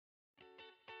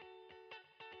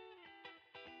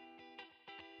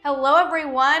Hello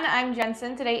everyone, I'm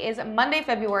Jensen. Today is Monday,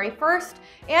 February 1st,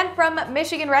 and from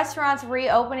Michigan restaurants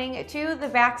reopening to the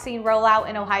vaccine rollout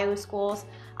in Ohio schools,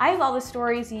 I have all the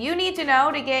stories you need to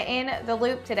know to get in the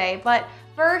loop today. But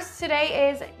first, today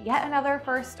is yet another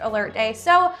First Alert Day,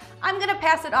 so I'm gonna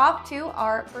pass it off to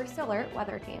our First Alert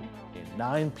weather team. At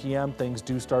 9 p.m. things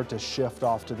do start to shift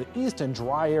off to the east and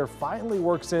dry air finally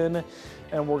works in,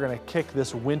 and we're going to kick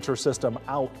this winter system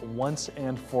out once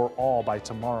and for all by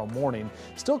tomorrow morning.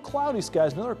 Still cloudy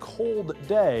skies, another cold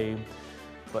day,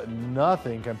 but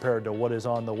nothing compared to what is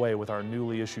on the way with our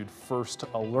newly issued First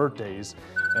Alert Days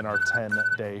and our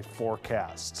 10-day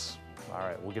forecasts. All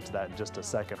right, we'll get to that in just a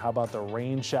second. How about the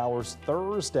rain showers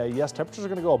Thursday? Yes, temperatures are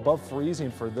going to go above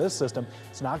freezing for this system.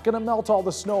 It's not going to melt all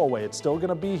the snow away. It's still going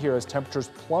to be here as temperatures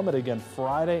plummet again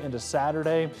Friday into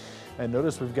Saturday. And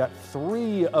notice we've got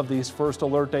 3 of these First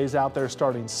Alert Days out there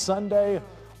starting Sunday,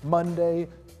 Monday,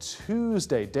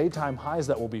 Tuesday. Daytime highs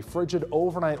that will be frigid,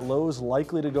 overnight lows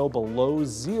likely to go below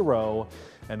 0,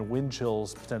 and wind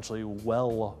chills potentially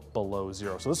well below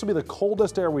 0. So this will be the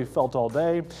coldest air we've felt all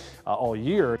day, all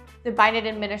year. The Biden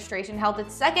administration held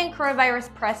its second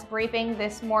coronavirus press briefing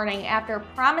this morning after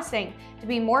promising to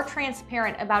be more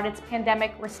transparent about its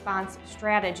pandemic response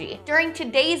strategy. During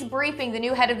today's briefing, the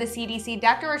new head of the CDC,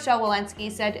 Dr. Rochelle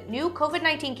Walensky, said new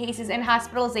COVID-19 cases and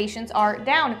hospitalizations are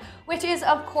down, which is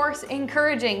of course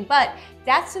encouraging, but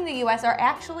deaths in the U.S. are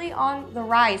actually on the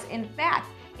rise. In fact,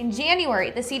 in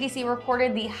January, the CDC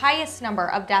reported the highest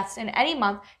number of deaths in any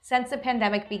month since the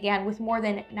pandemic began, with more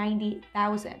than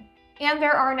 90,000. And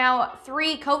there are now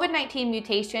 3 COVID-19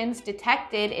 mutations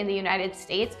detected in the United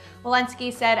States.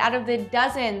 Walensky said out of the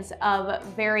dozens of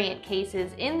variant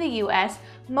cases in the US,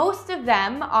 most of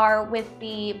them are with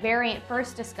the variant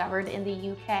first discovered in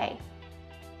the UK.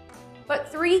 But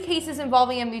 3 cases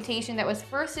involving a mutation that was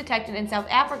first detected in South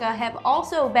Africa have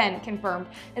also been confirmed,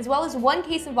 as well as 1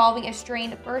 case involving a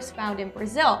strain first found in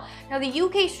Brazil. Now, the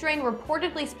UK strain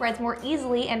reportedly spreads more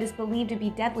easily and is believed to be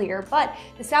deadlier, but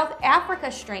the South Africa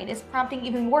strain is prompting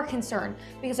even more concern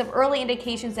because of early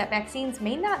indications that vaccines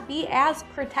may not be as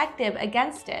protective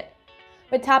against it.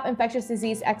 But top infectious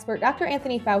disease expert Dr.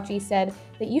 Anthony Fauci said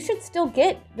that you should still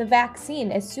get the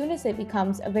vaccine as soon as it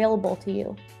becomes available to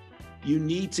you. You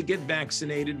need to get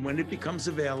vaccinated when it becomes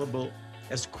available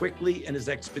as quickly and as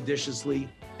expeditiously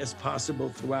as possible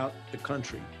throughout the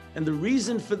country. And the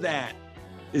reason for that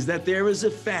is that there is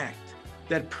a fact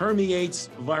that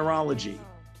permeates virology,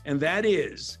 and that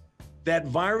is that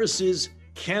viruses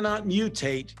cannot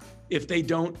mutate if they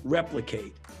don't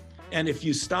replicate. And if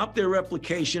you stop their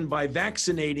replication by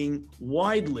vaccinating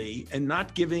widely and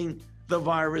not giving the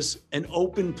virus an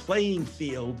open playing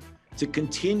field to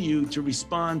continue to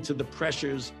respond to the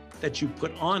pressures that you put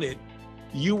on it,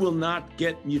 you will not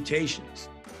get mutations.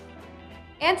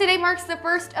 And today marks the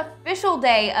first official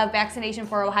day of vaccination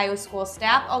for Ohio school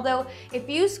staff, although a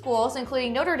few schools,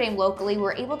 including Notre Dame locally,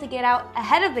 were able to get out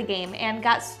ahead of the game and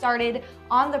got started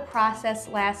on the process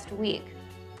last week.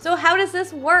 So how does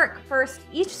this work? First,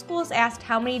 each school is asked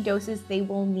how many doses they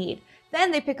will need. Then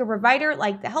they pick a provider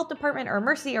like the health department or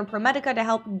Mercy or ProMedica to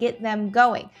help get them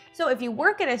going. So if you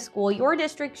work at a school, your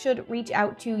district should reach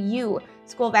out to you.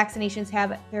 School vaccinations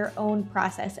have their own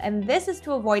process, and this is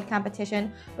to avoid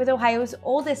competition with Ohio's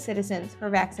oldest citizens for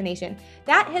vaccination.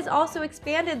 That has also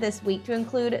expanded this week to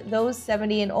include those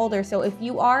 70 and older. So if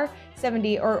you are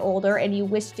 70 or older and you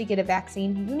wish to get a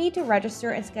vaccine, you need to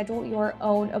register and schedule your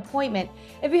own appointment.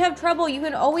 If you have trouble, you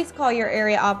can always call your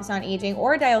area office on aging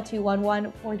or dial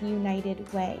 211 for the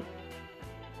United Way.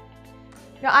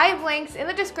 Now, I have links in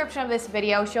the description of this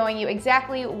video showing you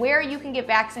exactly where you can get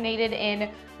vaccinated in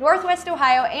Northwest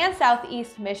Ohio and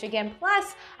Southeast Michigan.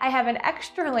 Plus, I have an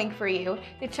extra link for you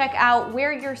to check out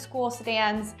where your school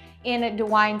stands in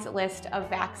DeWine's list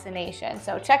of vaccination.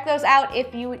 So check those out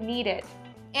if you need it.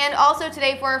 And also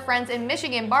today, for our friends in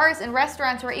Michigan, bars and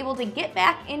restaurants were able to get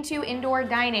back into indoor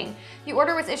dining. The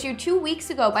order was issued 2 weeks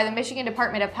ago by the Michigan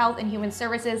Department of Health and Human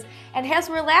Services and has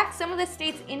relaxed some of the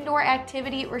state's indoor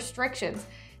activity restrictions.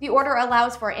 The order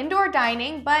allows for indoor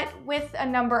dining, but with a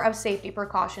number of safety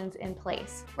precautions in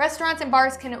place. Restaurants and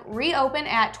bars can reopen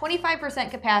at 25%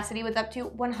 capacity with up to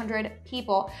 100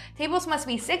 people. Tables must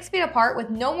be 6 feet apart with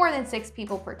no more than 6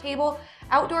 people per table.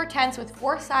 Outdoor tents with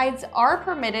 4 sides are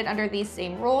permitted under these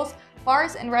same rules.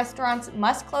 Bars and restaurants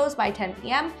must close by 10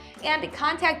 p.m. and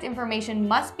contact information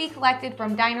must be collected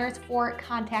from diners for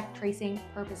contact tracing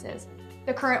purposes.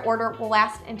 The current order will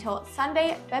last until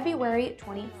Sunday, February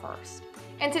 21st.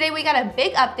 And today we got a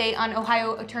big update on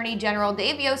Ohio Attorney General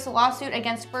Dave Yost's lawsuit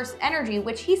against First Energy,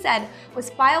 which he said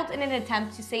was filed in an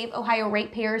attempt to save Ohio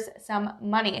ratepayers some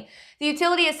money. The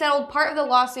utility has settled part of the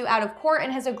lawsuit out of court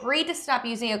and has agreed to stop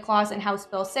using a clause in House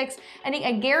Bill 6, ending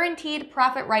a guaranteed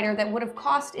profit rider that would have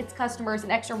cost its customers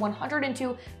an extra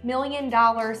 $102 million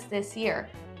this year.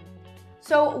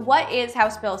 So what is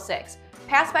House Bill 6?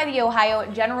 Passed by the Ohio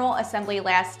General Assembly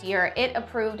last year, it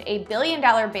approved a $1 billion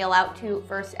bailout to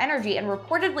First Energy and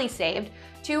reportedly saved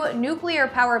 2 nuclear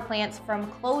power plants from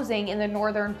closing in the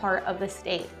northern part of the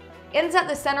state. It's at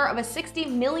the center of a $60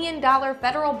 million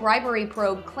federal bribery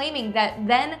probe claiming that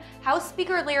then House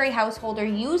Speaker Larry Householder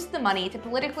used the money to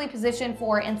politically position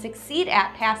for and succeed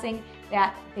at passing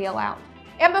that bailout.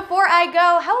 And before I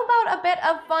go, how about a bit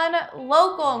of fun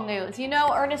local news? You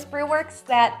know Earnest Brew Works,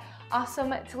 that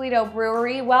awesome Toledo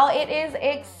brewery? Well, it is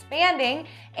expanding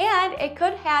and it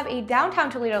could have a downtown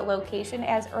Toledo location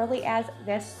as early as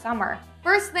this summer.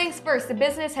 First things first, the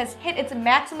business has hit its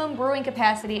maximum brewing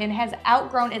capacity and has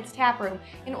outgrown its tap room.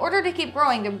 In order to keep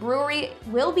growing, the brewery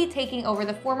will be taking over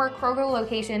the former Kroger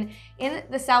location in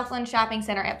the Southland Shopping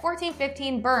Center at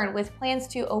 1415 Burn, with plans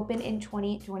to open in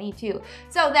 2022.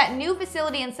 So that new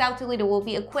facility in South Toledo will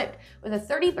be equipped with a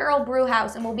 30-barrel brew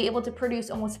house and will be able to produce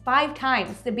almost 5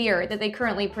 times the beer that they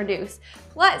currently produce.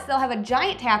 Plus, they'll have a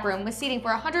giant tap room with seating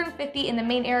for 150 in the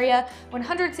main area,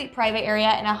 100-seat private area,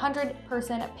 and a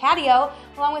 100-person patio,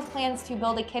 along with plans to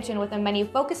build a kitchen with a menu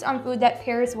focused on food that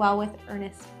pairs well with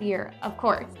Earnest beer, of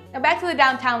course. Now back to the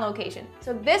downtown location.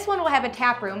 So this one will have a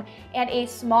tap room and a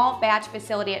small batch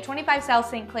facility at 25 South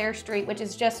St. Clair Street, which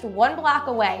is just 1 block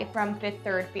away from Fifth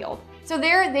Third Field. So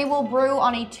there they will brew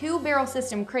on a 2-barrel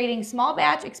system, creating small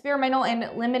batch, experimental,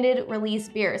 and limited release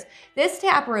beers. This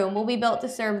tap room will be built to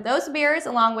serve those beers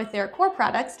along with their core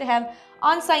products to have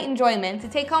on-site enjoyment, to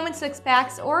take home in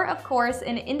 6-packs or, of course,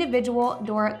 in individual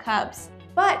door cups.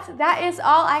 But that is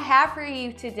all I have for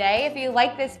you today. If you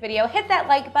like this video, hit that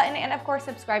like button and of course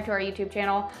subscribe to our YouTube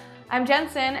channel. I'm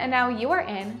Jensen, and now you are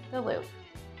in the loop.